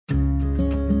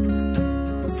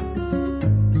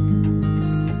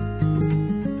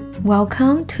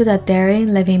Welcome to the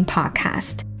Daring Living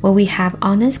podcast, where we have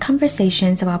honest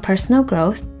conversations about personal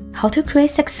growth, how to create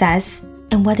success,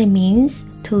 and what it means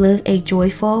to live a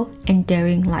joyful and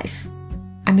daring life.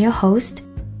 I'm your host,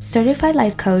 certified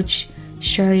life coach,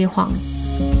 Shirley Huang.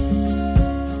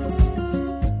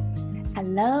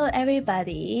 Hello,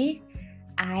 everybody.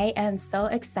 I am so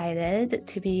excited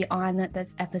to be on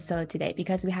this episode today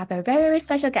because we have a very, very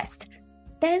special guest,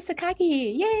 Dan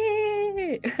Sakaki.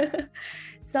 Yay!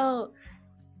 So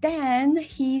Dan,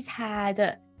 he's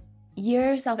had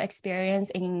years of experience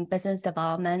in business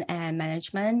development and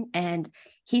management, and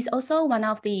he's also one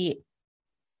of the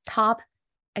top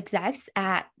execs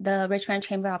at the Richmond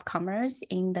Chamber of Commerce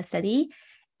in the city.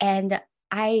 And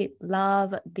I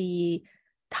love the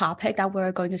topic that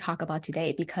we're going to talk about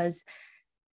today because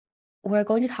we're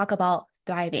going to talk about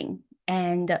thriving.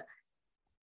 And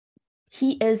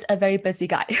he is a very busy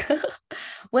guy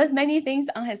with many things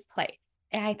on his plate.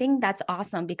 And I think that's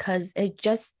awesome because it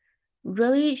just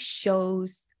really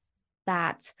shows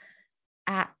that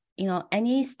at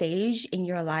any stage in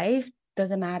your life,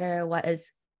 doesn't matter what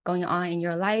is going on in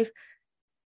your life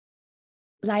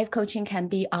coaching can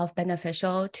be of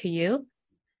beneficial to you.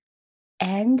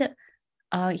 And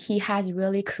he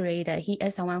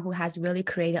is someone who has really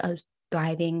created a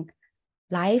thriving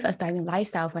life, a thriving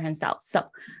lifestyle for himself. So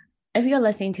if you're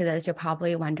listening to this, you're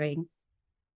probably wondering,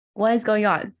 what is going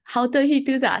on? How did he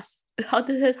do this? How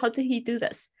did he do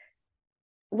this?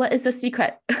 What is the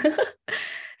secret?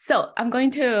 So I'm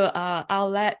going to, I'll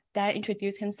let Dan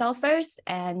introduce himself first,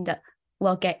 and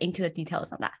we'll get into the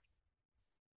details on that.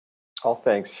 Oh,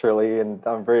 thanks, Shirley. And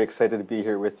I'm very excited to be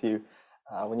here with you.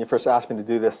 When you first asked me to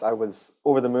do this, I was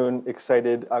over the moon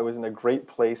excited. I was in a great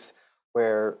place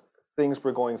where things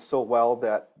were going so well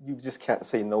that you just can't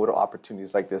say no to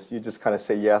opportunities like this. You just kind of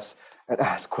say yes and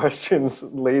ask questions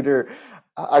later.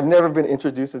 I've never been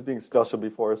introduced as being special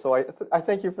before, so I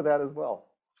thank you for that as well.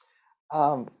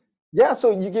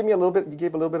 So you gave a little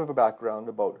bit of a background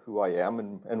about who I am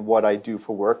and what I do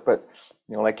for work. But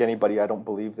like anybody, I don't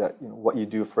believe that what you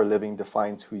do for a living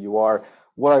defines who you are.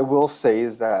 What I will say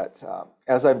is that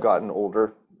as I've gotten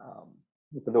older,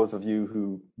 for those of you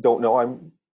who don't know,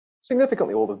 I'm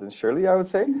significantly older than Shirley, I would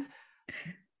say.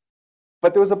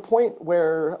 But there was a point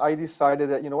where I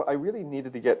decided that, I really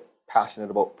needed to get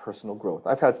passionate about personal growth.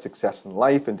 I've had success in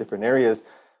life in different areas,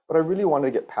 but I really wanted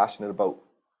to get passionate about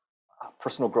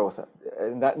personal growth.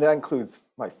 And that includes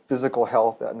my physical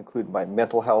health, that includes my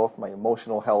mental health, my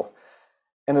emotional health.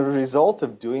 And as a result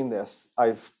of doing this,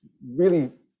 I've really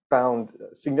found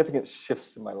significant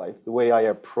shifts in my life, the way I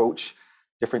approach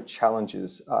different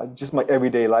challenges, just my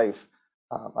everyday life.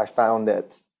 I found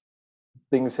that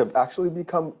things have actually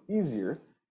become easier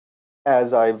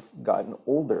as I've gotten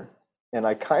older. And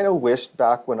I kind of wished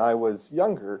back when I was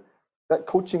younger that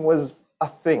coaching was a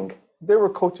thing. There were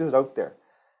coaches out there.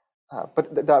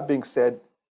 But that being said,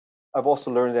 I've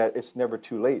also learned that it's never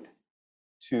too late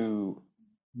to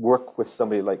work with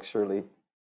somebody like Shirley,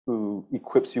 who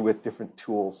equips you with different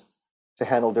tools to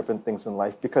handle different things in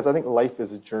life. Because I think life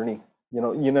is a journey.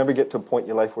 You never get to a point in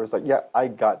your life where it's like, yeah, I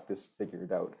got this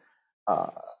figured out.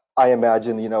 I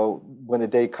imagine, when a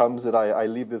day comes that I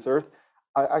leave this earth,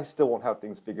 I still won't have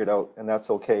things figured out, and that's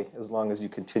okay as long as you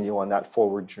continue on that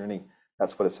forward journey.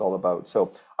 That's what it's all about.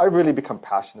 So I've really become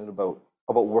passionate about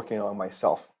working on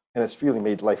myself, and it's really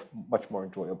made life much more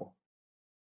enjoyable.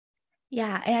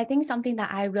 Yeah, and I think something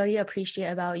that I really appreciate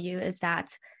about you is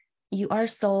that you are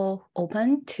so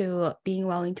open to being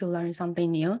willing to learn something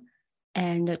new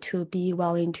and to be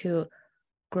willing to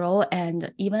grow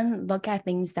and even look at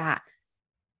things that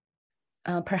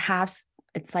perhaps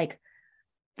it's like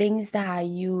things that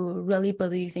you really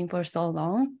believed in for so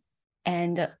long.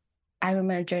 And I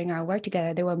remember during our work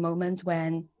together, there were moments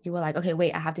when you were like, okay,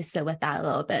 wait, I have to sit with that a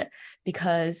little bit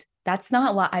because that's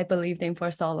not what I believed in for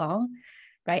so long,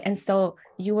 right? And so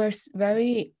you were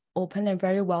very open and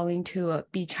very willing to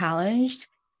be challenged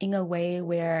in a way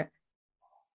where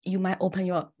you might open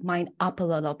your mind up a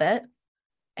little bit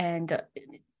and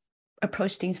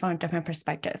approach things from a different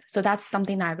perspective. So that's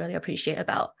something that I really appreciate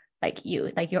about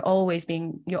you. Like you're always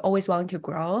willing to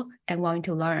grow and willing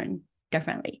to learn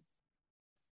differently.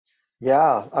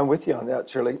 Yeah, I'm with you on that,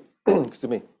 Shirley. Excuse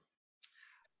me.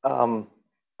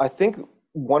 I think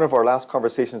one of our last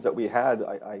conversations that we had,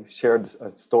 I shared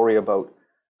a story about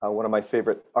one of my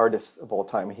favorite artists of all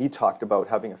time. He talked about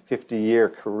having a 50-year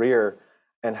career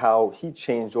and how he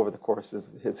changed over the course of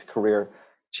his career,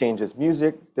 changed his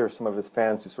music. There are some of his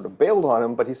fans who sort of bailed on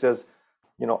him, but he says,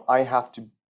 I have to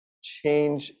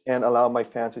change and allow my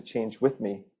fans to change with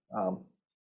me.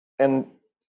 And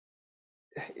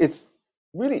it's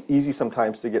really easy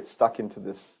sometimes to get stuck into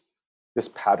this this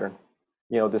pattern,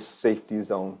 this safety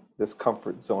zone, this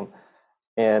comfort zone.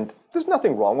 And there's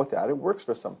nothing wrong with that. It works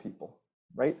for some people,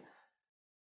 right?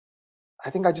 I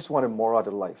think I just wanted more out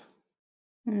of life.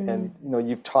 And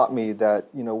you've taught me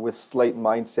that with slight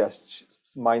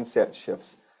mindset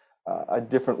shifts, a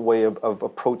different way of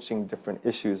approaching different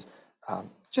issues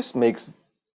just makes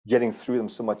getting through them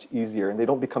so much easier, and they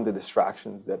don't become the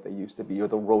distractions that they used to be, or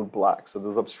the roadblocks, or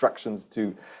those obstructions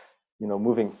to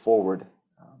moving forward.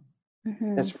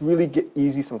 It's really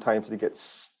easy sometimes to get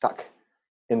stuck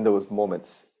in those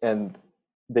moments, and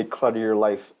they clutter your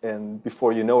life, and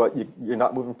before you know it, you're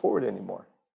not moving forward anymore.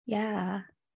 Yeah.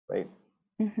 Right.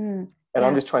 And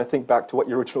I'm just trying to think back to what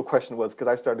your original question was, because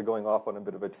I started going off on a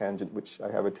bit of a tangent, which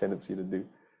I have a tendency to do.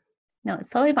 No, it's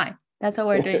totally fine. That's what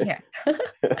we're doing here.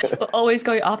 We're always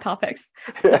going off topics.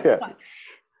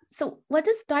 So what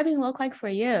does thriving look like for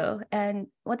you? And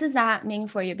what does that mean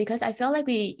for you? Because I feel like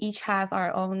we each have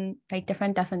our own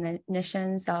different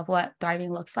definitions of what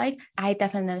thriving looks like. I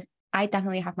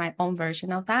definitely have my own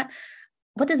version of that.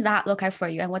 What does that look like for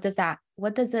you? And what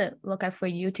does it look like for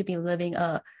you to be living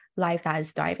a life that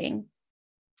is thriving?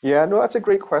 Yeah, no, that's a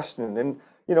great question. And,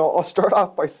 I'll start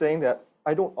off by saying that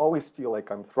I don't always feel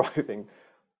like I'm thriving.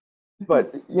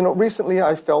 But, recently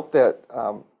I felt that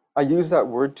I used that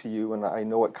word to you, and I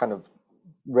know it kind of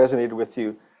resonated with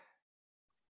you.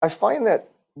 I find that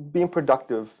being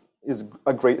productive is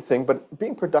a great thing, but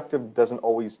being productive doesn't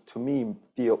always, to me,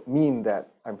 mean that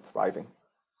I'm thriving.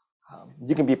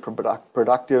 You can be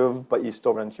productive, but you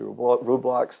still run into your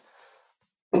roadblocks.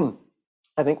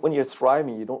 I think when you're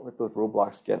thriving, you don't let those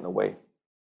roadblocks get in the way.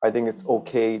 I think it's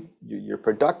okay. You're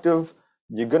productive.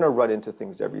 You're going to run into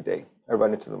things every day. I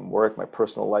run into them, work, my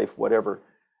personal life, whatever.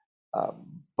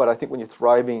 But I think when you're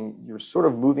thriving, you're sort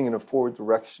of moving in a forward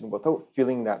direction without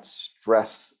feeling that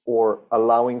stress or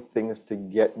allowing things to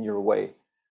get in your way.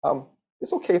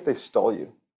 It's okay if they stall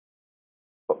you.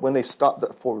 But when they stop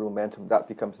that forward momentum, that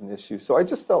becomes an issue. So I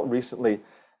just felt recently,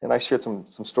 and I shared some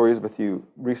stories with you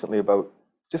recently about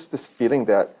just this feeling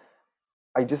that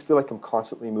I just feel like I'm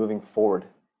constantly moving forward.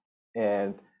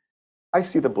 And I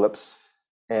see the blips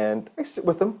and I sit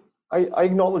with them. I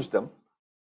acknowledge them.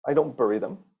 I don't bury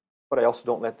them, but I also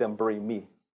don't let them bury me.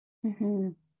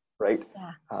 Right?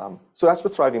 Yeah. So that's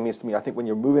what thriving means to me. I think when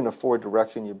you're moving in a forward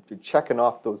direction, you're checking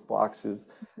off those boxes,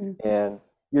 and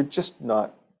you're just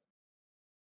not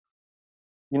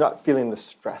feeling the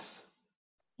stress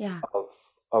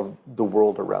of the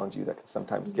world around you that can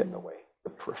sometimes get in the way, the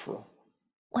peripheral.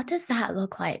 What does that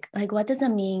look like? What does it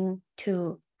mean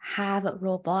to have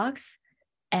roadblocks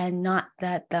and not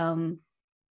let them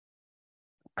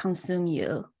consume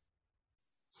you?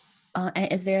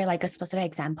 And is there a specific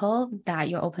example that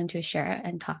you're open to share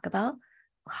and talk about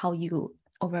how you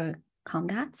overcome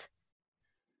that?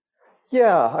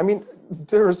 Yeah, I mean,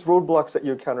 there's roadblocks that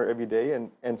you encounter every day,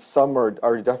 and some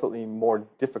are definitely more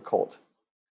difficult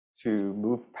to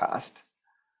move past.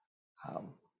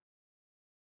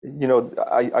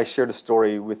 I shared a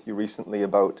story with you recently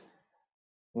about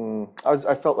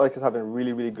I felt like I was having a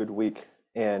really, really good week,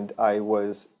 and I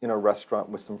was in a restaurant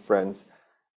with some friends,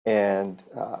 and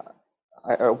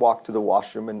I walked to the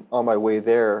washroom, and on my way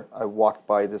there, I walked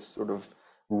by this sort of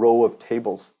row of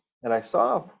tables, and I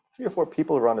saw 3 or 4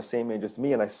 people around the same age as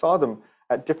me, and I saw them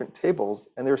at different tables,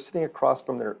 and they were sitting across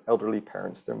from their elderly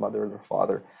parents, their mother or their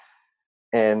father,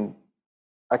 and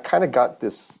I kind of got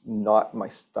this knot in my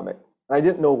stomach, and I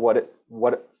didn't know what it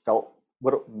felt,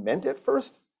 what it meant at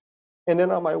first, and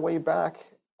then on my way back,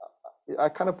 I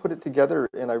kind of put it together,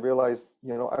 and I realized,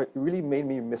 it really made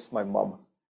me miss my mom.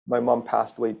 My mom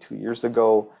passed away 2 years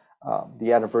ago.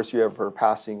 The anniversary of her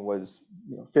passing was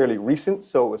fairly recent,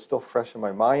 so it was still fresh in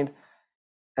my mind.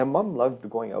 And Mom loved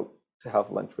going out to have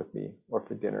lunch with me or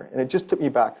for dinner. And it just took me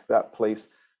back to that place.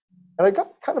 And I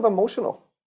got kind of emotional.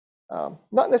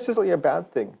 Not necessarily a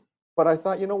bad thing, but I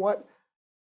thought, you know what?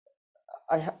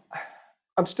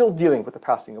 I'm still dealing with the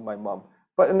passing of my mom.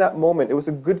 But in that moment, it was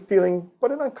a good feeling,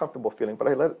 but an uncomfortable feeling. But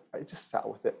I just sat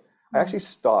with it. I actually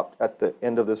stopped at the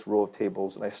end of this row of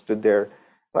tables, and I stood there,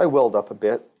 and I welled up a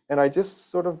bit, and I just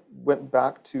sort of went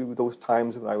back to those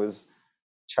times when I was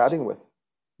chatting with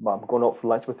Mom, going out for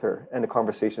lunch with her, and the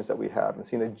conversations that we had, and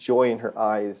seeing the joy in her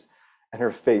eyes and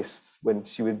her face when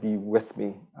she would be with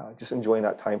me, just enjoying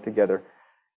that time together.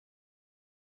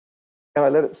 And I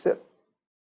let it sit,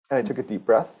 and I took a deep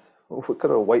breath,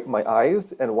 kind of wiped my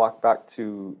eyes, and walked back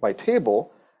to my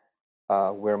table,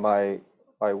 where my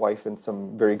wife and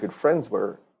some very good friends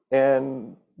were,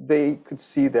 and they could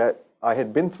see that I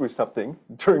had been through something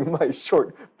during my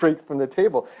short break from the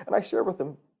table, and I shared with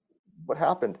them what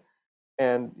happened.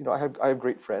 And I have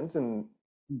great friends, and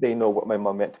they know what my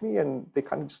mom meant to me, and they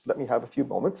kind of just let me have a few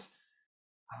moments.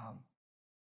 Um,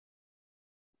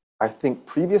 I think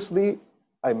previously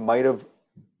I might have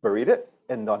buried it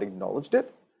and not acknowledged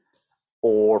it,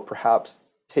 or perhaps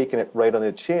taken it right on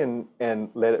the chin and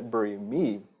let it bury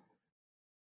me.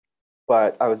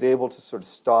 But I was able to sort of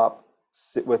stop,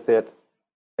 sit with it,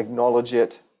 acknowledge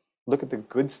it, look at the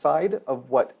good side of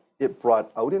what it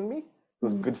brought out in me,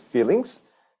 those good feelings.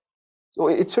 So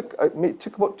it took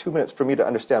about 2 minutes for me to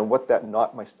understand what that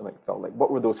knot in my stomach felt like.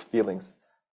 What were those feelings?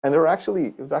 And it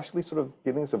was actually sort of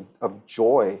feelings of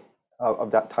joy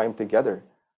of that time together.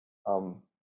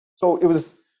 So it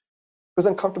was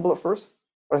uncomfortable at first,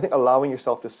 but I think allowing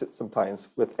yourself to sit sometimes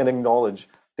with and acknowledge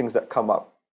things that come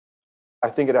up, I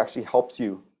think it actually helps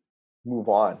you move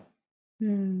on.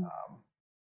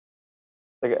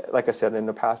 Like I said in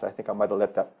the past, I think I might have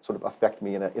let that sort of affect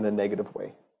me in a negative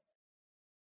way.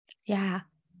 Yeah.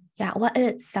 What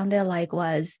it sounded like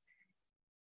was,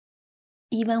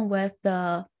 even with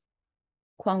the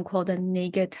quote unquote the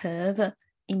negative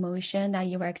emotion that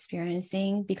you were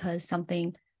experiencing because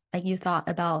something like you thought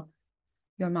about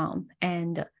your mom,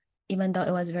 and even though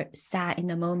it was very sad in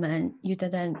the moment, you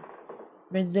didn't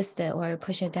resist it or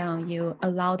push it down. You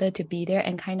allowed it to be there,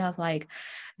 and kind of like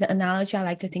the analogy I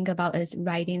like to think about is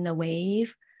riding the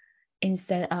wave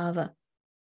instead of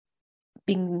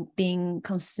being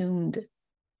consumed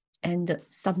and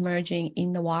submerging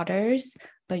in the waters,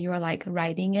 but you're like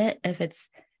riding it.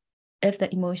 If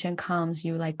the emotion comes,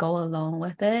 you like go along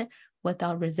with it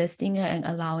without resisting it and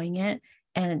allowing it.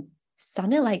 And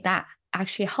something like that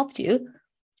actually helped you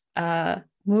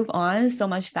move on so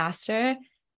much faster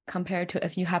compared to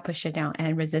if you had pushed it down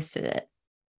and resisted it.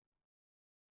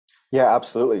 Yeah,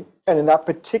 absolutely. And in that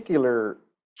particular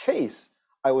case,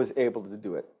 I was able to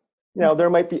do it. Now, there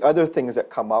might be other things that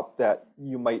come up that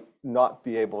you might not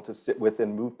be able to sit with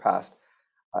and move past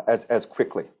as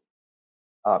quickly.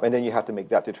 And then you have to make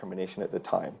that determination at the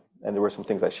time. And there were some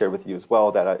things I shared with you as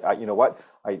well that you know what,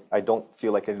 I don't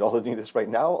feel like acknowledging this right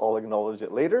now. I'll acknowledge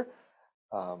it later.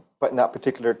 But in that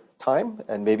particular time,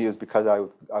 and maybe it was because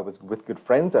I was with good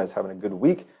friends, I was having a good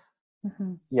week.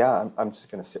 Yeah, I'm just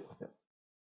going to sit with it.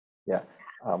 Yeah.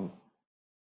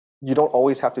 You don't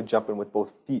always have to jump in with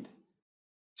both feet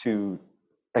to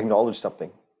acknowledge something.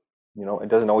 You know, it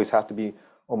doesn't always have to be,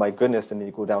 oh my goodness, and then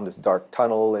you go down this dark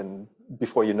tunnel, and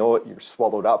before you know it, you're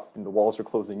swallowed up and the walls are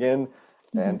closing in.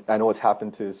 And I know it's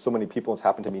happened to so many people. It's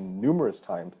happened to me numerous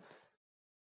times.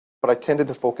 But I tended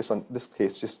to focus on this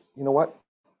case, just, you know what?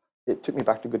 It took me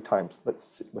back to good times. Let's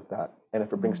sit with that. And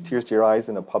if it brings tears to your eyes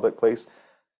in a public place,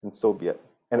 then so be it.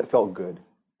 And it felt good.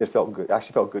 It felt good. It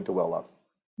actually felt good to well up.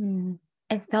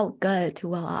 It felt good to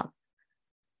well up.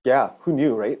 Yeah, who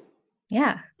knew, right?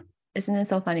 Yeah. Isn't it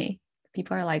so funny?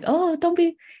 People are like, oh, don't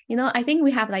be, I think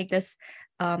we have like this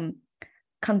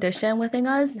condition within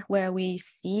us where we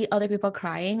see other people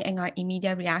crying and our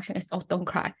immediate reaction is, oh, don't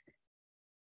cry.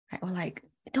 Right? Or like,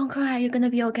 don't cry, you're gonna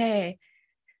be okay.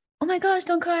 Oh my gosh,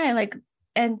 don't cry. Like,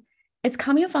 and it's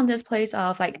coming from this place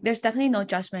of like, there's definitely no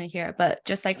judgment here, but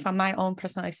just like from my own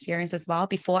personal experience as well,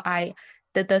 before I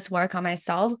did this work on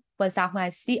myself, was that when I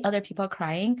see other people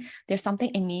crying, there's something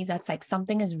in me that's like,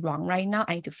 something is wrong right now.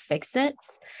 I need to fix it.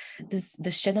 This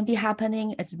shouldn't be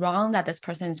happening. It's wrong that this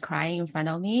person is crying in front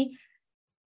of me.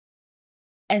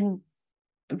 And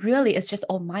really, it's just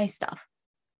all my stuff.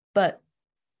 But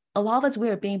a lot of us,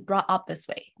 we're being brought up this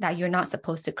way, that you're not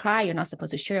supposed to cry. You're not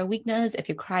supposed to share a weakness. If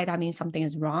you cry, that means something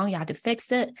is wrong. You have to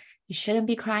fix it. You shouldn't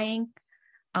be crying.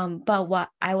 But what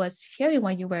I was hearing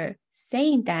when you were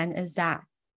saying then is that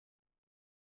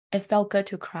it felt good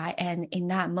to cry. And in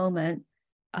that moment,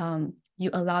 you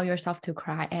allow yourself to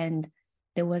cry and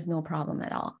there was no problem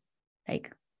at all.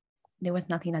 Like there was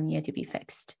nothing that needed to be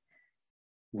fixed.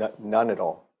 None at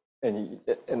all. And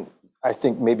I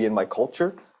think maybe in my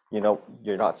culture,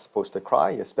 you're not supposed to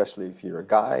cry, especially if you're a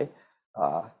guy.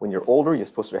 When you're older, you're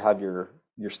supposed to have your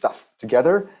stuff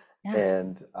together. Yeah.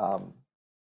 And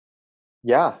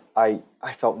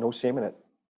I felt no shame in it.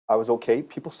 I was okay.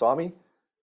 People saw me.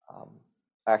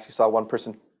 I actually saw one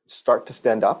person start to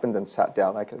stand up and then sat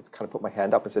down. I kind of put my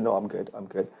hand up and said, no, I'm good. I'm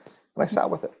good. And I sat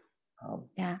with it.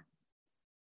 Yeah.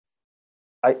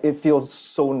 It feels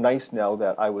so nice now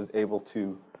that I was able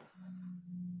to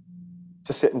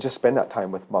sit and just spend that time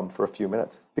with mom for a few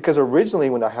minutes. Because originally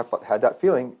when I had that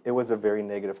feeling, it was a very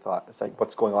negative thought. It's like,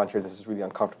 what's going on here? This is really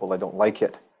uncomfortable. I don't like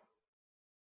it.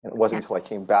 And it wasn't until I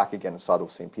came back again and saw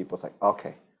those same people. It's like,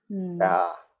 okay,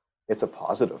 it's a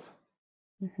positive,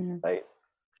 right?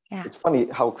 Yeah. It's funny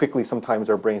how quickly sometimes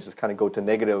our brains just kind of go to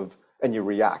negative and you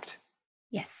react.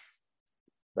 Yes.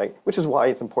 Right? Which is why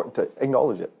it's important to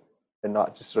acknowledge it. and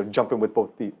not just sort of jump in with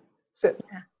both feet. Sit.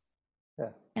 Yeah. Yeah.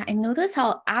 Yeah. I noticed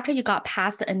how after you got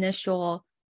past the initial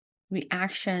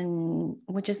reaction,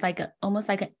 which is like almost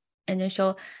like an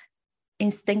initial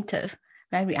instinctive,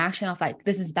 right, reaction of like,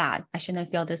 this is bad, I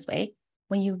shouldn't feel this way.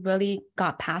 When you really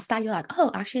got past that, you're like,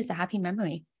 oh, actually, it's a happy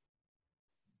memory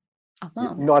of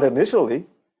mom. Not initially.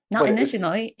 Not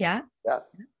initially, yeah. Yeah.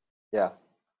 Yeah.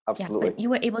 Absolutely. Yeah, but you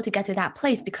were able to get to that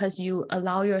place because you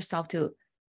allow yourself to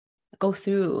go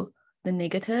through the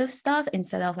negative stuff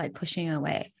instead of like pushing it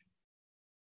away.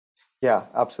 Yeah,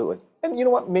 absolutely. And you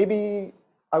know what? Maybe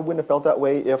I wouldn't have felt that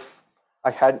way if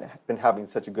I hadn't been having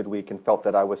such a good week and felt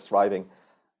that I was thriving.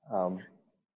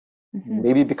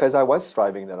 Maybe because I was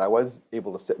thriving, that I was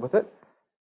able to sit with it.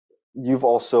 You've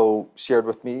also shared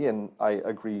with me, and I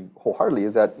agree wholeheartedly,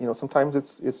 is that sometimes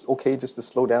it's okay just to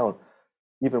slow down,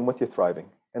 even with your thriving,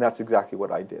 and that's exactly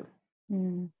what I did.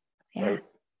 Yeah. Right?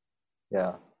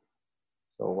 Yeah.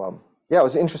 So yeah, it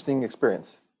was an interesting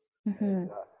experience, and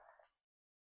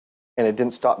it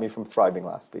didn't stop me from thriving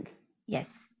last week.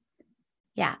 Yes.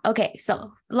 Yeah. Okay.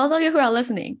 So those of you who are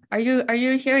listening, are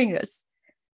you hearing this?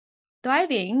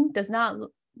 Thriving does not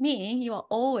mean you will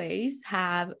always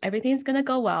have everything's gonna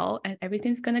go well and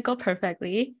everything's gonna go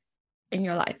perfectly in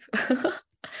your life.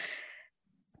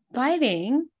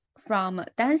 Thriving, from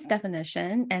Dan's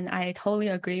definition, and I totally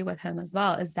agree with him as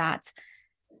well, is that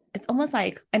it's almost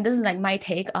like, and this is like my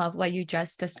take of what you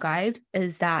just described,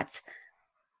 is that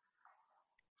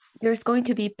there's going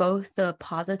to be both the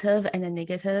positive and the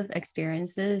negative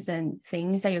experiences and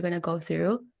things that you're going to go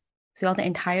through throughout the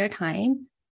entire time.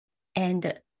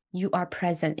 And you are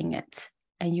present in it,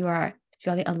 and you are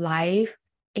feeling alive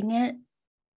in it.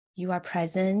 You are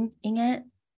present in it.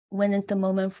 When it's the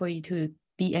moment for you to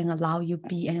be and allow, you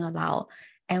be and allow.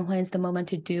 And when it's the moment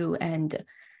to do and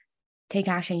take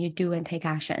action, you do and take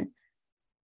action.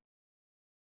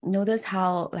 Notice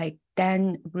how like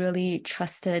Dan really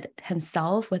trusted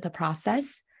himself with the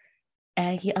process,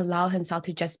 and he allowed himself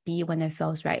to just be when it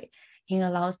feels right. He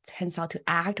allows himself to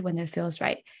act when it feels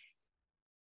right.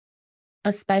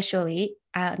 Especially,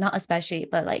 not especially,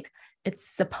 but like it's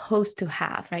supposed to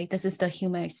have, right? This is the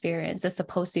human experience. It's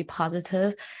supposed to be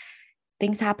positive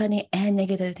things happening and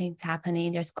negative things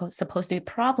happening. There's supposed to be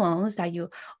problems that you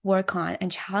work on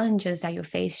and challenges that you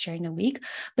face during the week.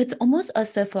 But it's almost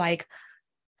as if like,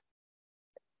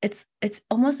 it's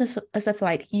almost as if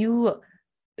like you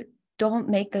don't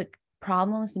make the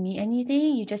problems mean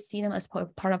anything. You just see them as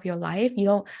part of your life. You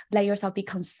don't let yourself be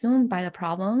consumed by the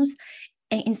problems.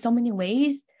 And in so many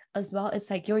ways as well,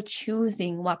 it's like you're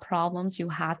choosing what problems you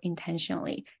have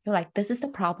intentionally. You're like, this is the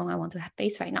problem I want to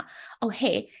face right now. Oh,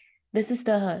 hey, this is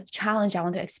the challenge I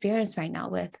want to experience right now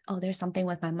with, oh, there's something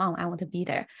with my mom. I want to be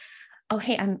there. Oh,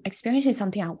 hey, I'm experiencing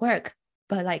something at work,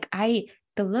 but like I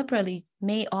deliberately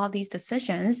made all these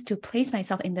decisions to place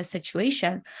myself in this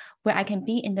situation where I can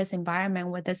be in this environment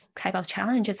where this type of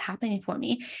challenge is happening for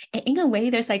me. And in a way,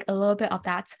 there's like a little bit of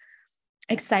that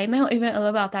excitement, or even a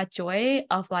little bit of that joy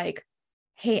of like,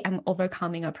 hey, I'm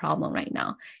overcoming a problem right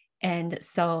now. And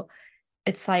so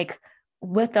it's like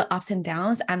with the ups and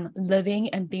downs, I'm living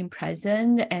and being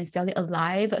present and feeling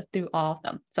alive through all of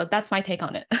them. So that's my take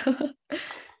on it.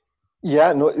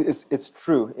 Yeah, no, it's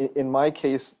true. In my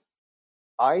case,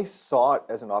 I saw it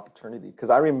as an opportunity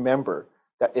because I remember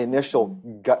that initial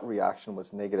gut reaction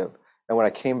was negative. And when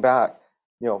I came back,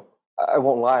 I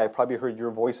won't lie, I probably heard your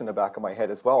voice in the back of my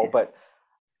head as well, but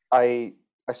I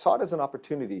saw it as an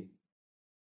opportunity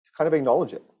to kind of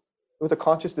acknowledge it. It was a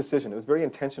conscious decision. It was very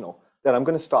intentional that I'm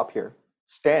going to stop here,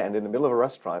 stand in the middle of a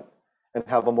restaurant, and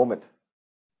have a moment,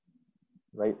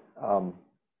 right?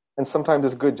 And sometimes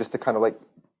it's good just to kind of like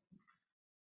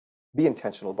be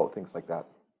intentional about things like that.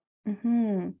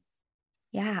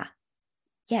 Yeah.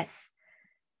 Yes.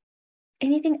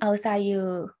 Anything else that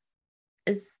you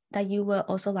would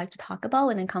also like to talk about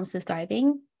when it comes to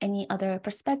thriving? Any other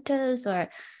perspectives or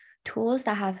tools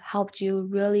that have helped you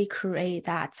really create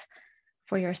that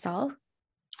for yourself?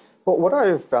 Well, what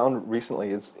I've found recently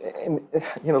is,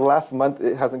 the last month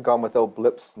it hasn't gone without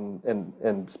blips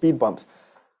and speed bumps,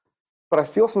 but I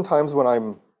feel sometimes when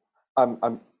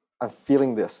I'm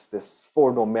feeling this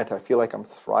forward momentum, I feel like I'm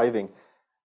thriving.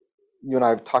 You and I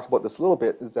have talked about this a little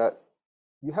bit, is that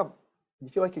you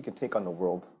feel like you can take on the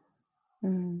world.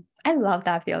 I love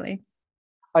that feeling.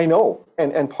 I know.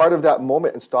 And part of that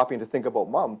moment and stopping to think about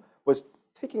mom was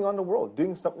taking on the world,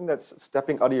 doing something that's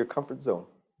stepping out of your comfort zone,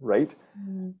 right?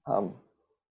 I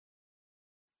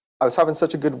was having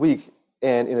such a good week,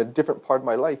 and in a different part of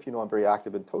my life, I'm very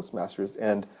active in Toastmasters,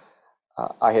 and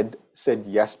I had said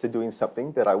yes to doing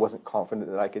something that I wasn't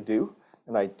confident that I could do.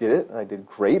 and I did it, and I did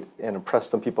great, and impressed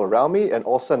some people around me, and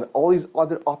all of a sudden, all these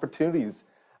other opportunities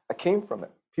came from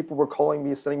it. People were calling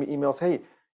me, sending me emails. Hey,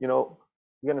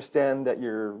 we understand that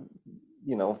you're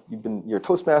a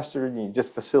Toastmaster, and you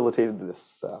just facilitated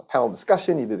this panel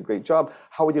discussion. You did a great job.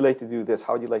 How would you like to do this?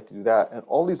 How would you like to do that? And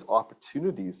all these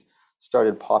opportunities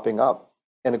started popping up.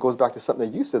 And it goes back to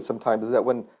something that you said sometimes, is that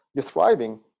when you're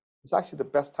thriving, it's actually the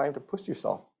best time to push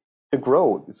yourself, to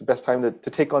grow. It's the best time to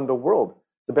take on the world.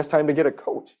 It's the best time to get a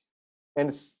coach. And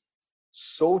it's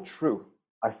so true.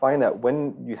 I find that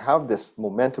when you have this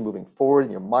momentum moving forward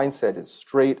and your mindset is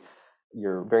straight,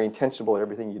 you're very intentional in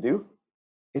everything you do,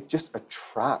 it just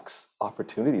attracts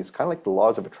opportunities, kind of like the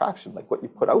laws of attraction. Like what you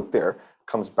put out there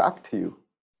comes back to you.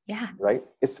 Yeah. Right?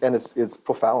 It's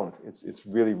profound. It's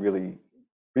really, really,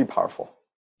 really powerful.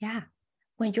 Yeah.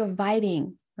 When you're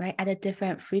vibing, right, at a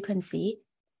different frequency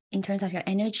in terms of your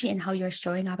energy and how you're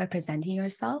showing up and presenting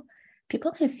yourself,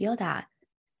 people can feel that.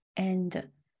 And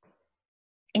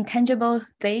intangible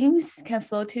things can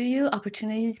flow to you,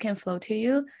 opportunities can flow to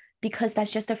you, because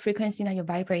that's just the frequency that you're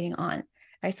vibrating on,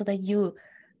 right? So that you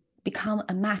become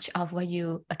a match of what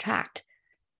you attract.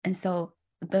 And so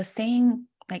the same,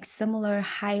 like similar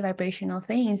high vibrational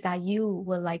things that you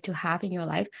would like to have in your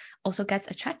life also gets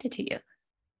attracted to you,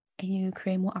 and you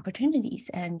create more opportunities,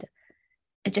 and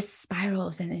it just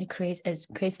spirals, and it creates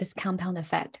this compound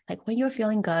effect. Like when you're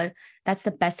feeling good, that's the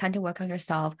best time to work on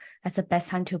yourself. That's the best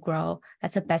time to grow.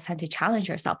 That's the best time to challenge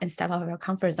yourself and step out of your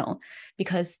comfort zone,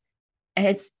 because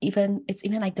it's even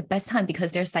like the best time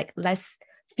because there's like less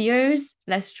fears,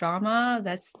 less drama,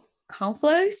 less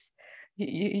conflicts.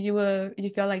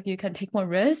 You feel like you can take more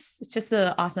risks. It's just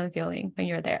an awesome feeling when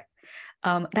you're there.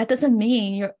 That doesn't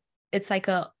mean it's like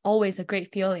always a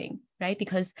great feeling, right?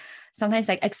 Because sometimes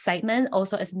like excitement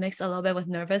also is mixed a little bit with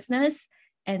nervousness,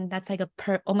 and that's like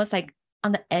almost like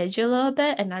on the edge a little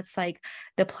bit, and that's like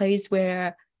the place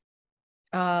where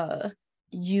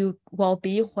you will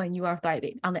be when you are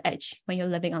thriving on the edge, when you're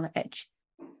living on the edge.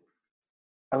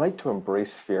 I like to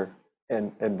embrace fear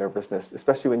and nervousness,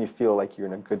 especially when you feel like you're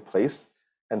in a good place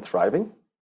and thriving.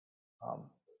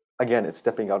 Again, it's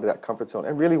stepping out of that comfort zone.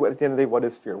 And really, at the end of the day, what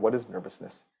is fear? What is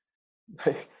nervousness?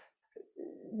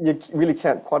 You really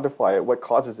can't quantify it. What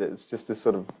causes it? It's just this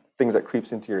sort of things that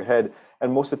creeps into your head.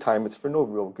 And most of the time, it's for no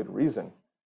real good reason.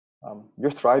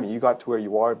 You're thriving. You got to where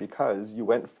you are because you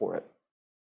went for it.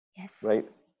 Yes. Right?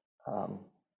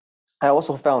 I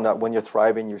also found that when you're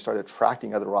thriving, you start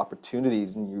attracting other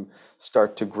opportunities, and you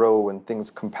start to grow, and things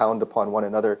compound upon one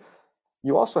another.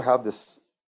 You also have this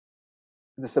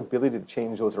ability to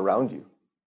change those around you.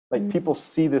 Like people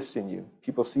see this in you.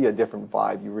 People see a different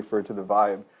vibe. You refer to the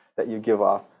vibe that you give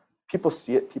off. People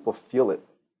see it. People feel it.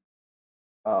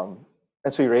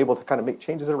 And so you're able to kind of make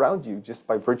changes around you just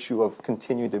by virtue of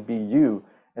continuing to be you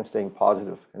and staying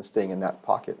positive and staying in that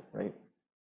pocket, right?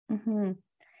 Mm-hmm.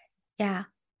 Yeah.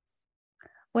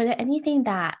 Were there anything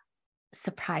that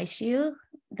surprised you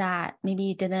that maybe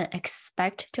you didn't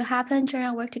expect to happen during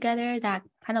our work together, that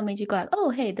kind of made you go like, oh,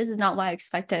 hey, this is not what I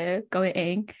expected going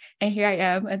in, and here I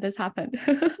am, and this happened?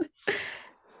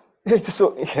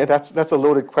 So yeah, that's a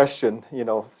loaded question,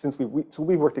 since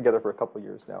we worked together for a couple of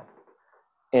years now.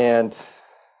 And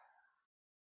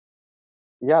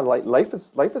yeah, life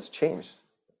has changed.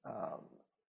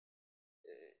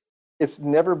 It's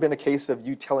never been a case of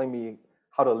you telling me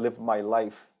how to live my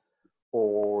life,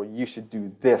 or you should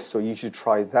do this, or you should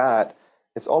try that.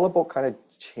 It's all about kind of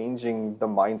changing the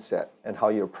mindset and how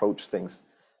you approach things.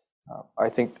 I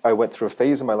think I went through a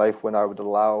phase in my life when I would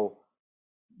allow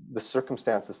the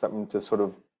circumstances something to sort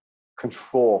of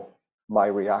control my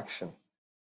reaction.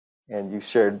 And you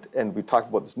shared, and we talked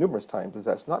about this numerous times, is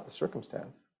that it's not the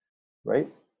circumstance, right?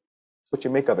 It's what you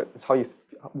make of it. It's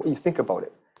what you think about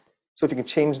it. So if you can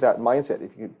change that mindset,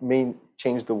 if you can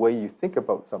change the way you think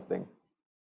about something,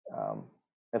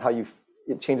 and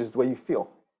it changes the way you feel.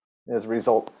 And as a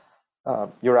result,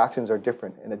 your actions are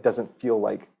different, and it doesn't feel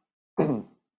like,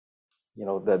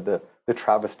 the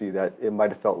travesty that it might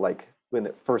have felt like when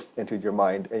it first entered your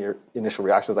mind, and your initial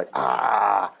reaction was like,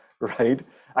 right?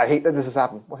 I hate that this has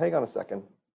happened. Well, hang on a second.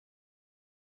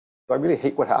 Do I really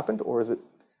hate what happened, or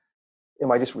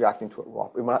am I just reacting to it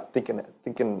wrong? Am I not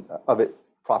thinking of it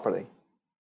properly?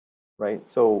 Right?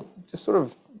 So just sort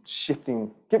of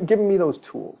shifting, giving me those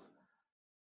tools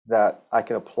that I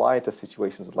can apply to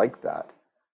situations like that.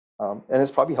 And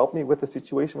it's probably helped me with the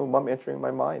situation with mom entering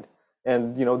my mind.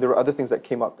 And, there were other things that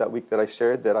came up that week that I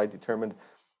shared that I determined,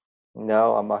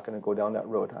 no, I'm not going to go down that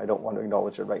road. I don't want to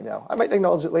acknowledge it right now. I might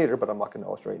acknowledge it later, but I'm not going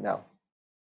to acknowledge it right now.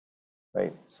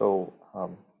 Right? So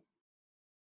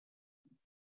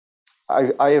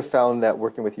I have found that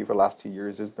working with you for the last 2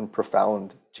 years has been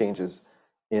profound changes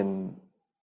in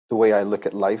the way I look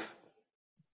at life,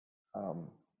 um,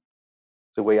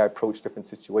 the way I approach different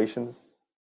situations,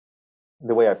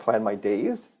 the way I plan my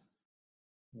days.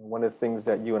 One of the things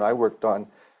that you and I worked on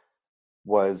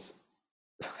was,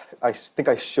 I think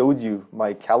I showed you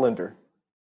my calendar,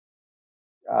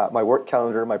 my work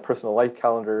calendar, my personal life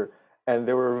calendar, and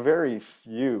there were very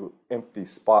few empty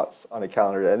spots on a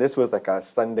calendar. And this was like a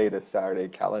Sunday to Saturday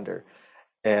calendar.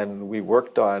 And we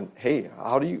worked on, hey,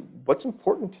 what's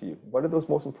important to you? What are those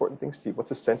most important things to you? What's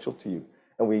essential to you?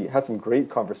 And we had some great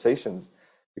conversations,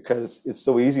 because it's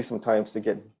so easy sometimes to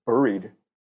get buried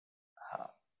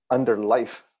under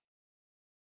life,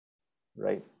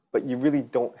 right? But you really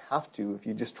don't have to if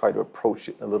you just try to approach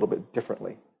it a little bit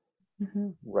differently,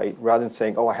 right? Rather than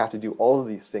saying, oh, I have to do all of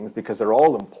these things because they're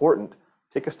all important,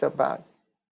 take a step back.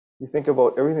 You think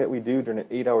about everything that we do during an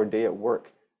 8-hour day at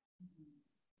work.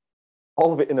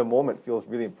 All of it in a moment feels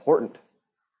really important,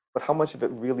 but how much of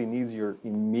it really needs your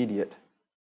immediate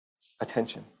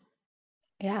attention?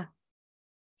 Yeah.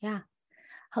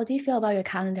 How do you feel about your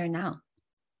calendar now?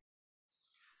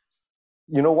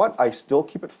 You know what? I still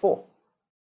keep it full,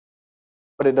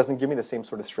 but it doesn't give me the same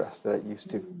sort of stress that it used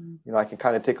to. You know, I can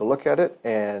kind of take a look at it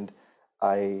and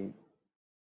I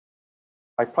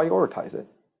prioritize it.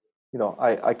 You know,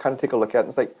 I kind of take a look at it and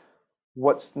it's like,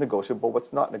 what's negotiable,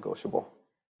 what's not negotiable,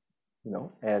 you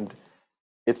know, and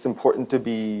it's important to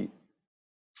be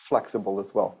flexible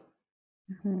as well.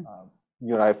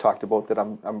 You and I have talked about that.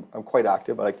 I'm quite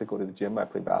active. I like to go to the gym. I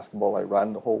play basketball. I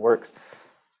run, the whole works.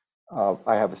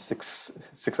 I have a six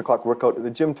o'clock workout at the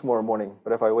gym tomorrow morning.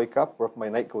 But if I wake up or if my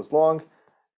night goes long,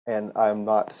 and I'm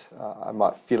not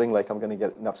feeling like I'm going to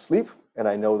get enough sleep, and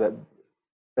I know that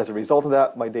as a result of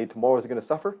that, my day tomorrow is going to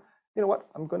suffer. You know what?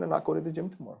 I'm going to not go to the gym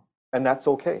tomorrow, and that's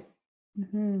okay.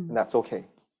 And that's okay.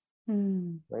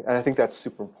 Right? And I think that's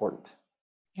super important.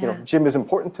 You know, gym is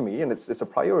important to me, and it's a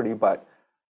priority. But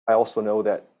I also know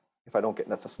that if I don't get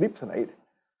enough sleep tonight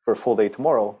for a full day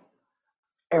tomorrow,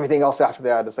 everything else after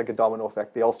that is like a domino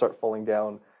effect. They all start falling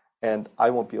down, and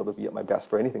I won't be able to be at my best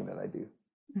for anything that I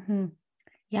do.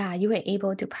 Yeah, you were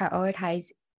able to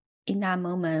prioritize in that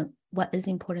moment what is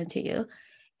important to you.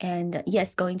 And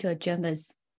yes, going to a gym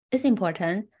is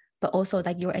important, but also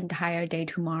like your entire day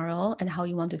tomorrow and how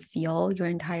you want to feel your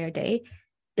entire day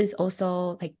is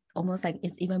also like almost like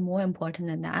it's even more important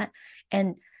than that.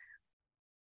 And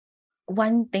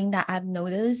one thing that I've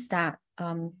noticed that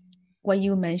what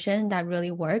you mentioned that really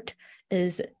worked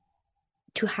is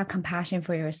to have compassion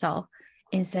for yourself.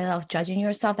 Instead of judging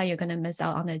yourself that you're going to miss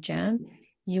out on the gym,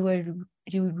 you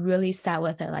really sat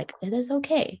with it like, it is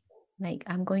okay. Like,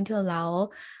 I'm going to allow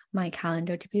my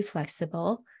calendar to be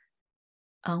flexible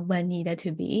when needed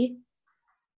to be.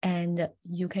 And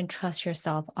you can trust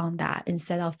yourself on that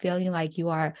instead of feeling like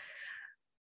your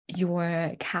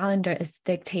calendar is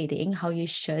dictating how you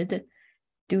should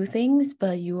do things,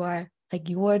 but you're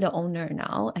the owner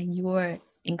now and you're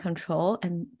in control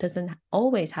and doesn't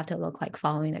always have to look like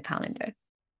following the calendar.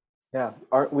 Yeah.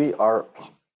 Aren't we our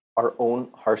own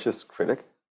harshest critic?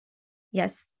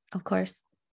 Yes, of course.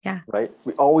 Yeah. Right?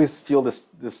 We always feel this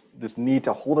need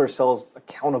to hold ourselves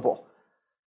accountable.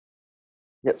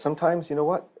 Yet sometimes, you know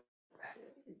what?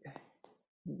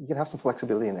 You can have some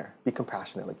flexibility in there. Be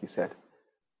compassionate, like you said.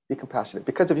 Be compassionate.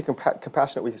 Because if you're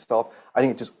compassionate with yourself, I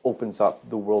think it just opens up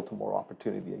the world to more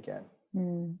opportunity again.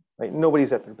 Right?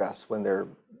 Nobody's at their best when they're,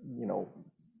 you know,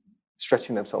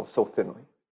 stretching themselves so thinly.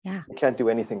 Yeah. They can't do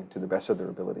anything to the best of their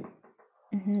ability.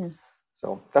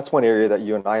 So that's one area that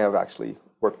you and I have actually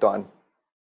worked on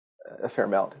a fair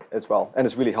amount as well, and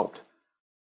it's really helped.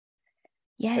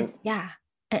 Yes.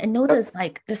 And notice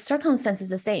like the circumstance is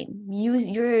the same.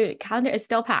 Your calendar is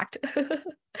still packed.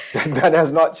 That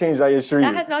has not changed, I assure you.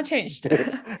 That has not changed.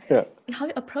 Yeah. And how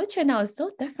you approach it now is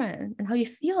so different, and how you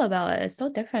feel about it is so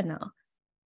different now.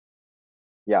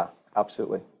 Yeah,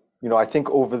 absolutely. You know, I think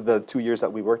over the 2 years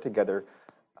that we worked together,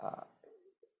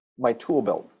 my tool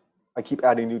belt, I keep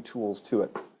adding new tools to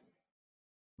it,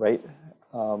 right?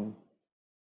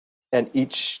 And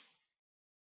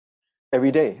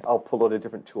every day I'll pull out a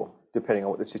different tool depending on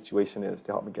what the situation is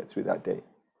to help me get through that day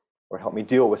or help me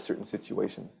deal with certain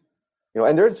situations. You know,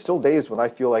 and there's still days when I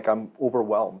feel like I'm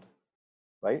overwhelmed,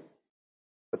 right?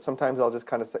 But sometimes I'll just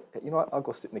kind of say, you know what, I'll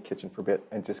go sit in the kitchen for a bit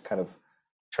and just kind of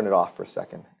turn it off for a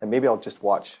second. And maybe I'll just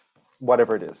watch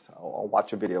whatever it is. I'll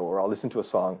watch a video or I'll listen to a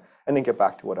song and then get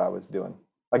back to what I was doing.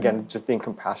 Again, just being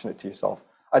compassionate to yourself.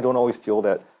 I don't always feel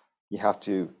that you have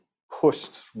to push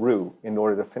through in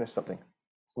order to finish something.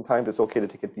 Sometimes it's okay to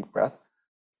take a deep breath,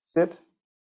 sit,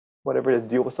 whatever it is,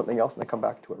 deal with something else, and then come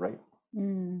back to it, right?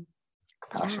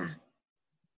 compassion. Yeah.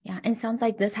 Yeah. And sounds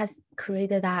like this has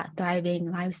created that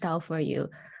thriving lifestyle for you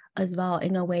as well,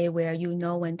 in a way where you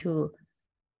know when to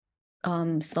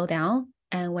slow down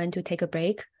and when to take a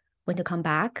break, when to come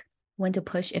back, when to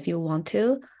push if you want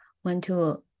to, when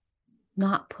to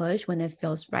not push when it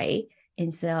feels right,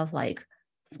 instead of like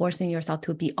forcing yourself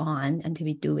to be on and to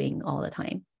be doing all the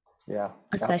time. Yeah,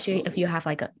 Especially absolutely. if you have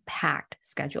like a packed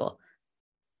schedule.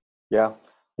 Yeah,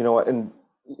 you know, and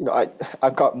you know,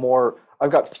 I've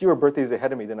got fewer birthdays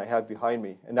ahead of me than I have behind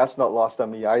me, and that's not lost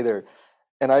on me either.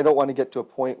 And I don't want to get to a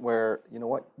point where, you know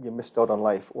what, you missed out on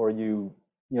life, or you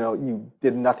know, you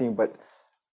did nothing but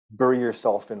bury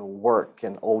yourself in work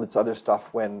and all this other stuff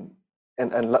and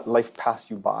let life pass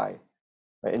you by.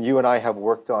 Right? And you and I have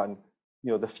worked on,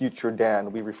 you know, the future Dan.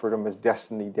 We refer to him as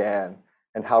Destiny Dan,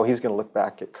 and how he's going to look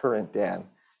back at current Dan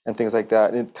and things like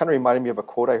that. And it kind of reminded me of a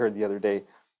quote I heard the other day.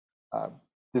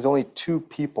 There's only two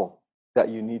people that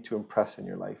you need to impress in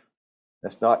your life.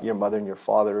 That's not your mother and your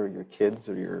father or your kids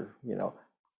or your, you know,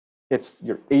 it's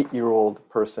your 8-year-old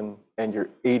person and your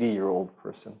 80-year-old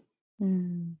person.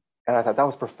 Mm. And I thought that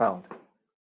was profound.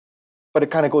 But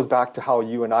it kind of goes back to how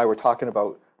you and I were talking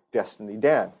about Destiny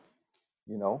Dan.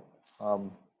 You know,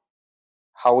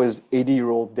 how is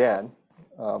 80-year-old Dan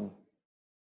going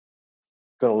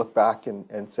to look back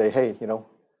and say, hey, you know,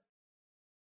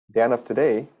 Dan of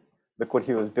today, look what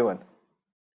he was doing.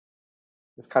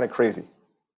 It's kind of crazy.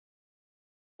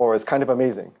 Or it's kind of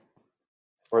amazing.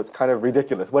 Or it's kind of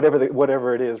ridiculous.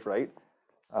 Whatever it is, right?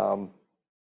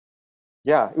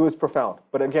 Yeah, it was profound.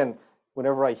 But again,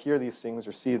 whenever I hear these things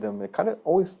or see them, it kind of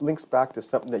always links back to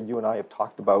something that you and I have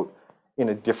talked about in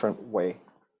a different way.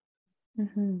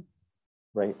 Mm-hmm.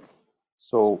 Right?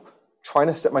 So trying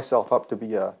to set myself up to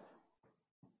be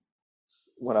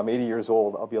when I'm 80 years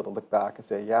old, I'll be able to look back and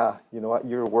say, yeah, you know what,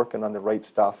 you're working on the right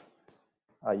stuff.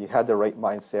 You had the right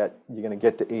mindset. You're going to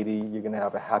get to 80. You're going to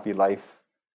have a happy life,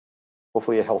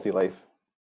 hopefully a healthy life.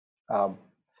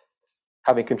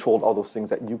 Having controlled all those things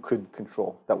that you could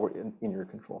control, that were in your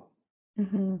control.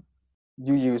 Mm-hmm.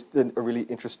 You used a really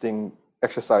interesting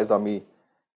exercise on me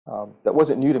that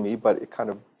wasn't new to me, but it kind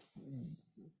of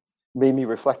made me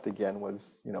reflect again, was,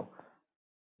 you know,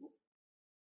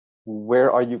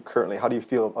 where are you currently? How do you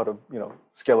feel out of, you know,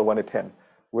 scale of 1 to 10?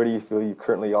 Where do you feel you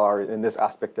currently are in this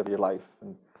aspect of your life?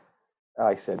 And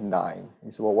I said 9.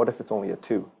 He said, well, what if it's only a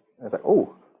 2? And I was like,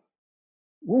 oh,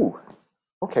 ooh,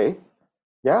 okay,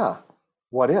 yeah,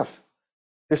 what if?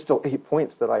 There's still 8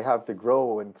 points that I have to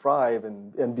grow and thrive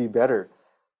and be better.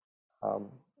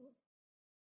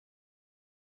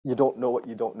 You don't know what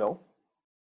you don't know,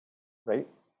 right?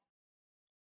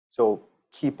 So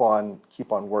keep on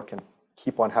working,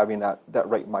 keep on having that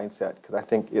right mindset, because I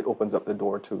think it opens up the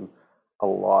door to a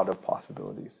lot of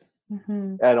possibilities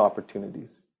Mm-hmm. and opportunities.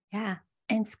 Yeah.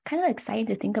 And it's kind of exciting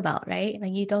to think about, right?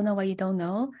 Like you don't know what you don't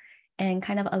know, and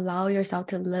kind of allow yourself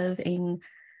to live in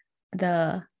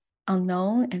the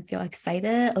unknown and feel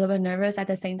excited, a little bit nervous at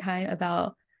the same time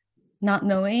about not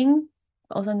knowing,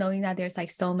 also knowing that there's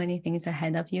like so many things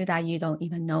ahead of you that you don't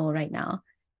even know right now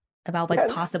about what's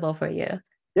Yeah, possible for you.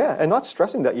 yeah, and not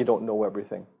stressing that you don't know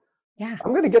everything. Yeah.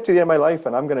 I'm going to get to the end of my life,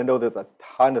 and I'm going to know there's a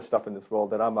ton of stuff in this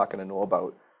world that I'm not going to know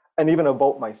about, and even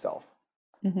about myself.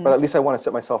 Mm-hmm. But at least I want to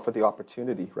set myself for the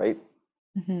opportunity, right?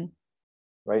 Mm-hmm.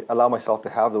 Right? Allow myself to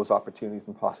have those opportunities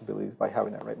and possibilities by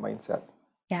having that right mindset.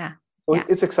 Yeah. So Yeah.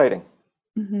 it's exciting.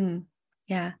 Mm-hmm.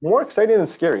 Yeah. More exciting than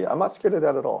scary. I'm not scared of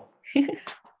that at all.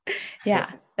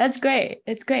 Yeah, that's great.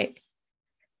 It's great.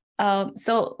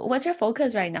 So what's your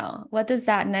focus right now? What does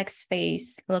that next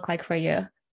phase look like for you?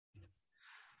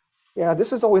 Yeah,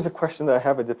 this is always a question that I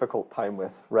have a difficult time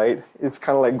with, right? It's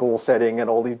kind of like goal setting and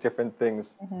all these different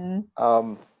things.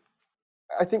 Mm-hmm.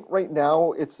 I think right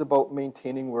now it's about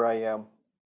maintaining where I am,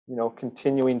 you know,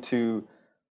 continuing to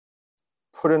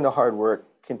put in the hard work,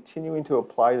 continuing to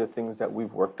apply the things that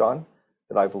we've worked on,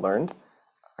 that I've learned,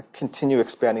 continue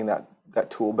expanding that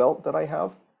tool belt that I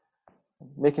have,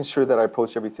 making sure that I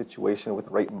approach every situation with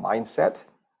the right mindset,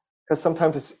 because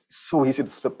sometimes it's so easy to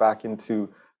slip back into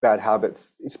bad habits,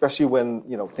 especially when,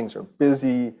 you know, things are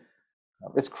busy.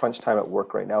 It's crunch time at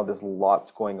work right now. There's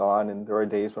lots going on, and there are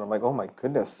days when I'm like, oh my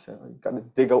goodness, I've got to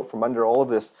dig out from under all of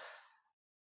this.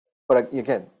 But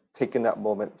again, taking that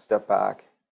moment, step back,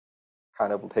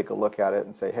 kind of take a look at it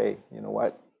and say, hey, you know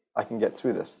what? I can get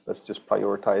through this. Let's just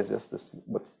prioritize this.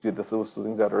 Let's do those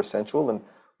things that are essential, and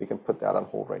we can put that on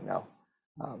hold right now.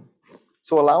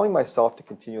 So allowing myself to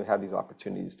continue to have these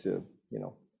opportunities to, you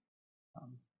know,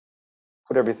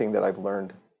 put everything that I've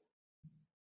learned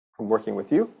from working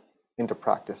with you into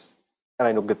practice. And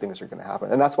I know good things are going to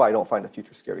happen. And that's why I don't find the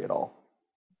future scary at all.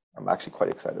 I'm actually quite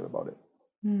excited about it.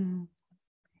 Mm.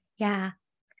 Yeah.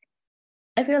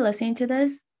 If you're listening to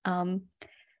this,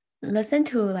 listen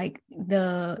to like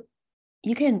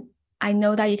I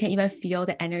know that you can even feel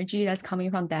the energy that's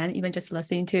coming from Dan, even just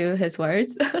listening to his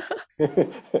words.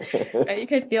 Right? You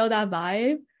can feel that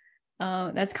vibe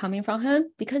that's coming from him,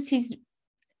 because he's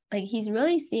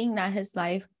really seeing that his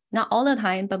life, not all the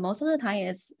time, but most of the time,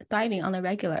 is thriving on a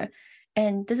regular.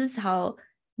 And this is how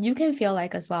you can feel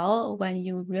like as well when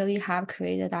you really have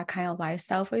created that kind of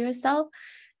lifestyle for yourself,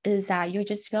 is that you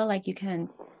just feel like you can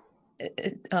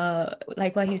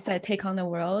like what he said, take on the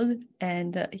world,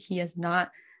 and he is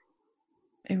not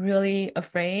really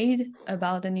afraid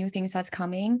about the new things that's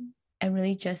coming, and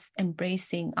really just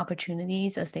embracing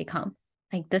opportunities as they come.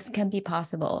 Like, this can be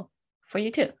possible for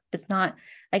you too. It's not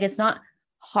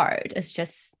hard. It's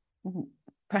just,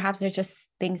 perhaps there's just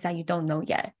things that you don't know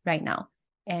yet right now,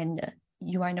 and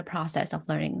you are in the process of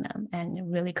learning them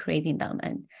and really creating them,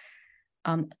 and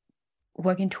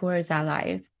working towards that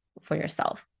life for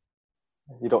yourself.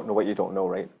 You don't know what you don't know,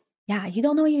 right? Yeah, you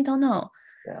don't know what you don't know.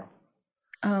 Yeah.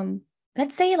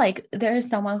 Let's say like there's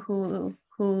someone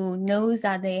who knows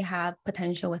that they have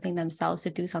potential within themselves to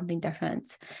do something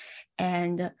different,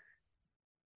 and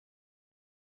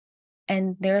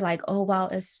they're like, oh wow,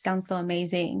 it sounds so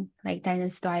amazing, like Dan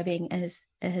is thriving in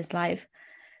his life,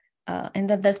 and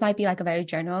that this might be like a very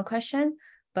general question,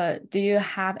 but do you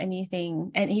have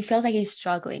anything, and he feels like he's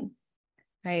struggling,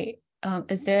 right?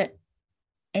 Is there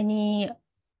any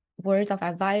words of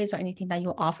advice or anything that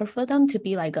you offer for them to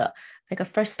be like a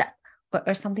first step,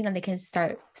 or something that they can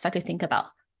start to think about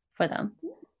for them?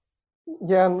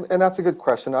 Yeah, and that's a good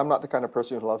question. I'm not the kind of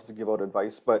person who loves to give out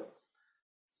advice, but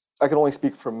I can only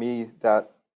speak for me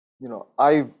that,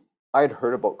 I'd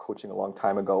heard about coaching a long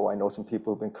time ago. I know some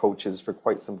people who've been coaches for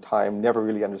quite some time, never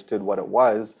really understood what it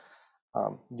was.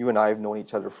 You and I have known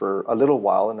each other for a little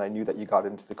while, and I knew that you got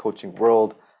into the coaching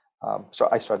world. So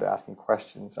I started asking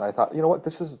questions, and I thought, you know what,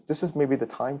 this is maybe the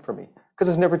time for me, because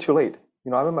it's never too late.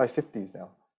 I'm in my 50s now,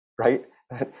 right?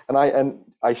 And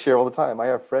I share all the time. I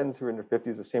have friends who are in their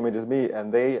 50s, the same age as me,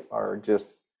 and they are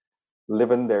just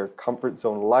living their comfort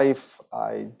zone life.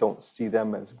 I don't see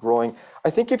them as growing. I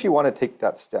think if you want to take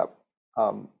that step,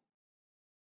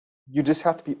 you just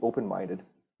have to be open-minded.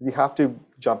 You have to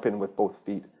jump in with both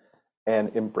feet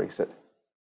and embrace it.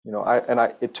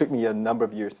 It took me a number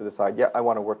of years to decide, yeah, I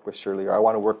want to work with Shirley, or I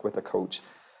want to work with a coach.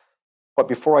 But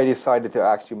before I decided to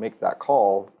actually make that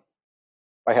call,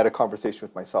 I had a conversation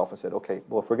with myself and said, okay,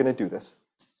 well, if we're going to do this,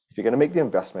 if you're going to make the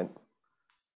investment,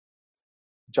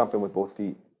 jump in with both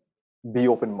feet, be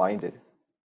open-minded.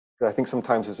 Because I think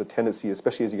sometimes there's a tendency,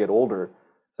 especially as you get older,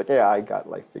 it's like, yeah, I got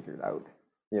life figured out.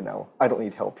 I don't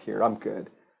need help here. I'm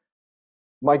good.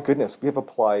 My goodness,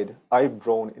 I've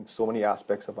grown in so many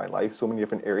aspects of my life, so many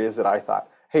different areas that I thought,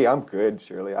 hey, I'm good,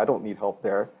 Shirley. I don't need help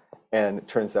there. And it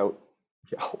turns out,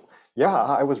 yeah,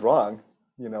 I was wrong.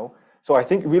 So I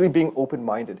think really being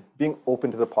open-minded, being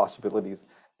open to the possibilities.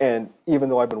 And even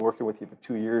though I've been working with you for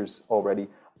 2 years already,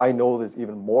 I know there's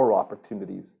even more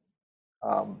opportunities.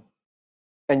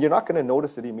 And you're not going to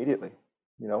notice it immediately.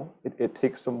 It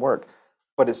takes some work,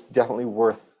 but it's definitely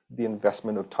worth the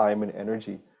investment of time and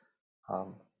energy,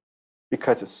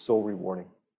 because it's so rewarding.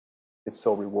 It's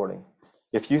so rewarding.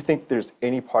 If you think there's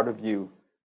any part of you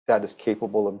that is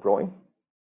capable of growing,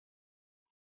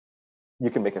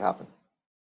 you can make it happen.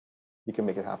 You can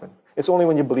make it happen. It's only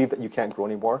when you believe that you can't grow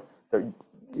anymore,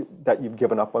 that you've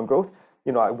given up on growth.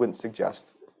 I wouldn't suggest,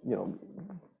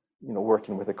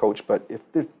 working with a coach. But if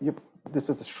this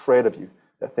is a shred of you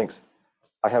that thinks,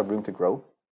 I have room to grow,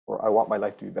 or I want my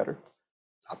life to be better,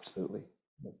 absolutely.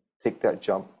 Take that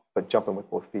jump, but jump in with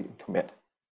both feet and commit.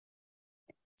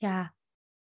 Yeah.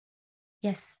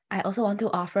 Yes. I also want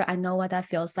to offer, I know what that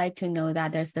feels like, to know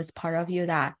that there's this part of you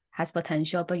that has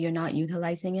potential, but you're not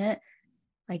utilizing it.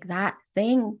 Like, that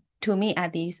thing, to me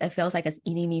at least, it feels like it's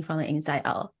eating me from the inside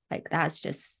out. Like, that's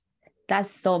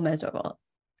so miserable.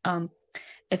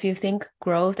 If you think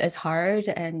growth is hard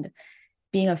and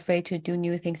being afraid to do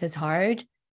new things is hard,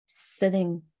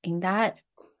 sitting in that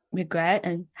regret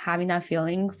and having that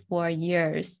feeling for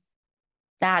years,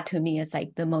 that to me is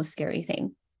like the most scary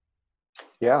thing.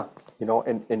 Yeah,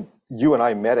 and you and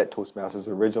I met at Toastmasters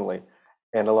originally,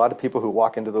 and a lot of people who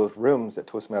walk into those rooms at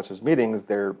Toastmasters meetings,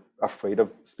 they're afraid of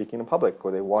speaking in public,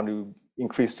 or they want to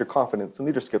increase their confidence and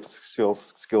leadership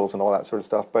skills and all that sort of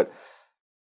stuff. But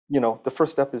the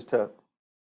first step is to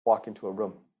walk into a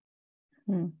room,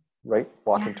 right?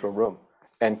 Walk into a room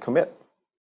and commit.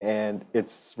 And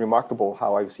it's remarkable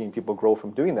how I've seen people grow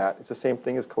from doing that. It's the same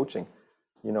thing as coaching.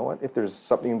 You know what? If there's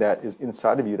something that is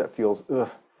inside of you that feels,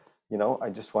 I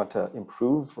just want to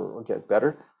improve or get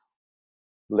better,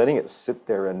 letting it sit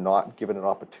there and not give it an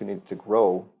opportunity to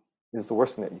grow is the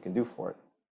worst thing that you can do for it.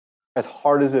 As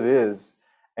hard as it is,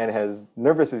 and as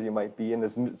nervous as you might be, and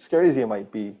as scary as you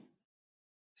might be,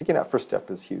 taking that first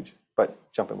step is huge, but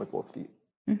jump in with both feet.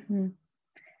 Mm-hmm.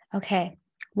 Okay,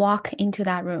 walk into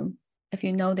that room. If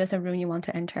you know there's a room you want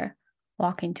to enter,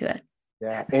 walk into it.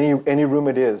 Yeah, any room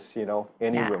it is,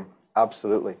 any room,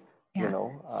 absolutely. Yeah.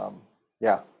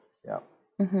 Yeah.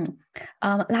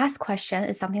 Mm-hmm. Last question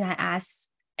is something I ask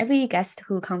every guest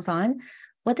who comes on.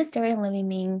 What does daring living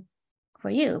mean for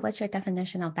you? What's your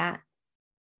definition of that?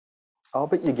 I'll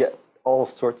bet you get all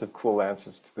sorts of cool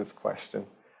answers to this question.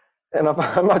 And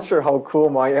I'm not sure how cool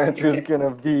my answer is going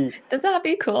to be. Does that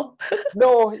be cool?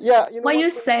 No, yeah. When you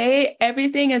say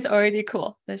everything is already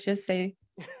cool, let's just say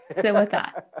with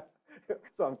that.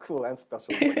 So I'm cool and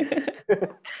special.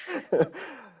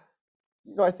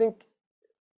 I think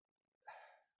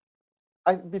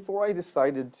before I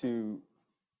decided to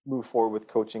move forward with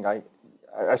coaching, I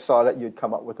saw that you'd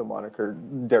come up with a moniker,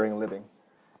 Daring Living.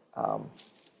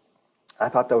 I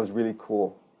thought that was really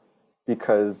cool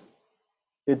because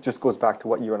it just goes back to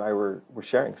what you and I were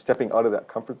sharing, stepping out of that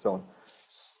comfort zone,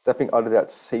 stepping out of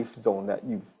that safe zone that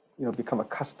you've become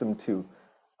accustomed to.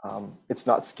 It's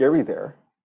not scary there,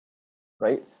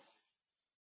 right?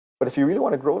 But if you really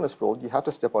want to grow in this world, you have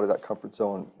to step out of that comfort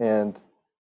zone and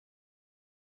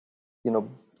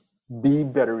be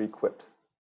better equipped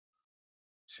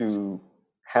to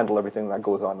handle everything that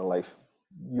goes on in life.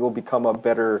 You'll become a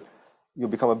better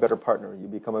partner, you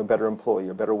become a better employee,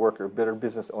 a better worker, a better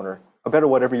business owner, a better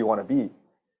whatever you want to be.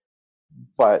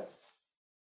 But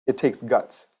it takes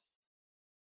guts.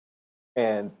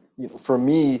 And for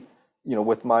me,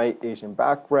 with my Asian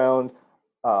background,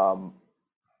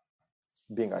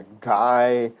 being a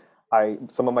guy,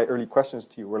 some of my early questions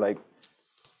to you were like,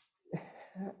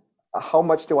 how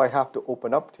much do I have to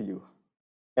open up to you?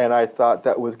 And I thought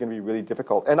that was going to be really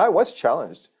difficult. And I was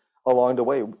challenged along the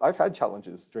way. I've had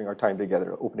challenges during our time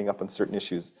together, opening up on certain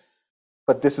issues.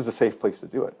 But this is a safe place to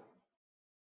do it.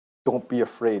 Don't be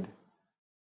afraid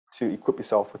to equip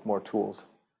yourself with more tools.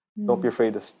 Don't be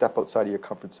afraid to step outside of your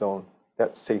comfort zone,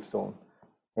 that safe zone,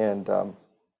 and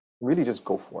really just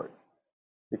go for it.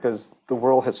 Because the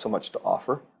world has so much to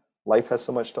offer. Life has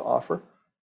so much to offer.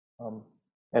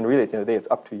 And really, at the end of the day, it's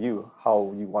up to you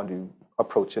how you want to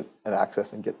approach it and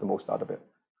access and get the most out of it,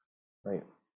 right?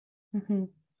 Mm-hmm.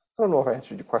 I don't know if I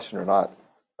answered your question or not.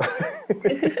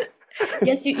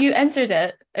 Yes, you answered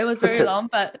it. It was very long,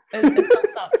 but it sums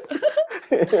up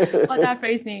what that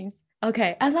phrase means.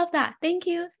 Okay, I love that. Thank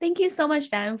you. Thank you so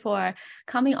much, Dan, for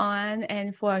coming on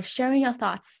and for sharing your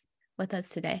thoughts with us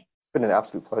today. It's been an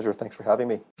absolute pleasure. Thanks for having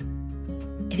me.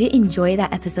 If you enjoyed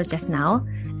that episode just now,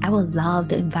 I would love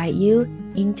to invite you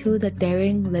into the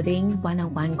Daring Living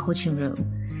one-on-one coaching room.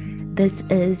 This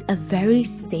is a very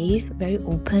safe, very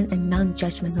open and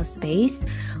non-judgmental space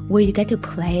where you get to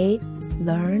play,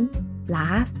 learn,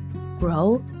 laugh,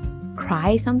 grow,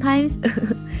 cry sometimes,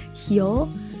 heal,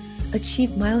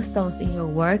 achieve milestones in your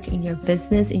work, in your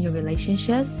business, in your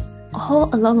relationships, all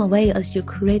along the way as you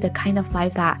create the kind of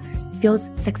life that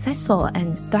feels successful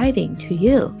and thriving to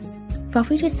you. Feel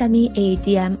free to send me a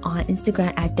DM on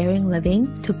Instagram at Daring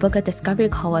Living to book a discovery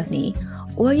call with me,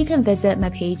 or you can visit my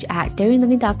page at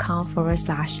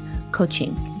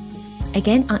daringliving.com/coaching.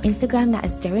 Again, on Instagram, that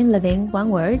is Daring Living, one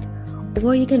word,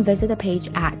 or you can visit the page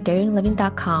at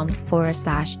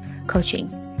daringliving.com/coaching.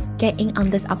 Get in on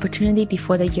this opportunity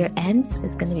before the year ends.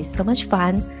 It's going to be so much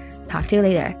fun. Talk to you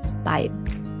later. Bye.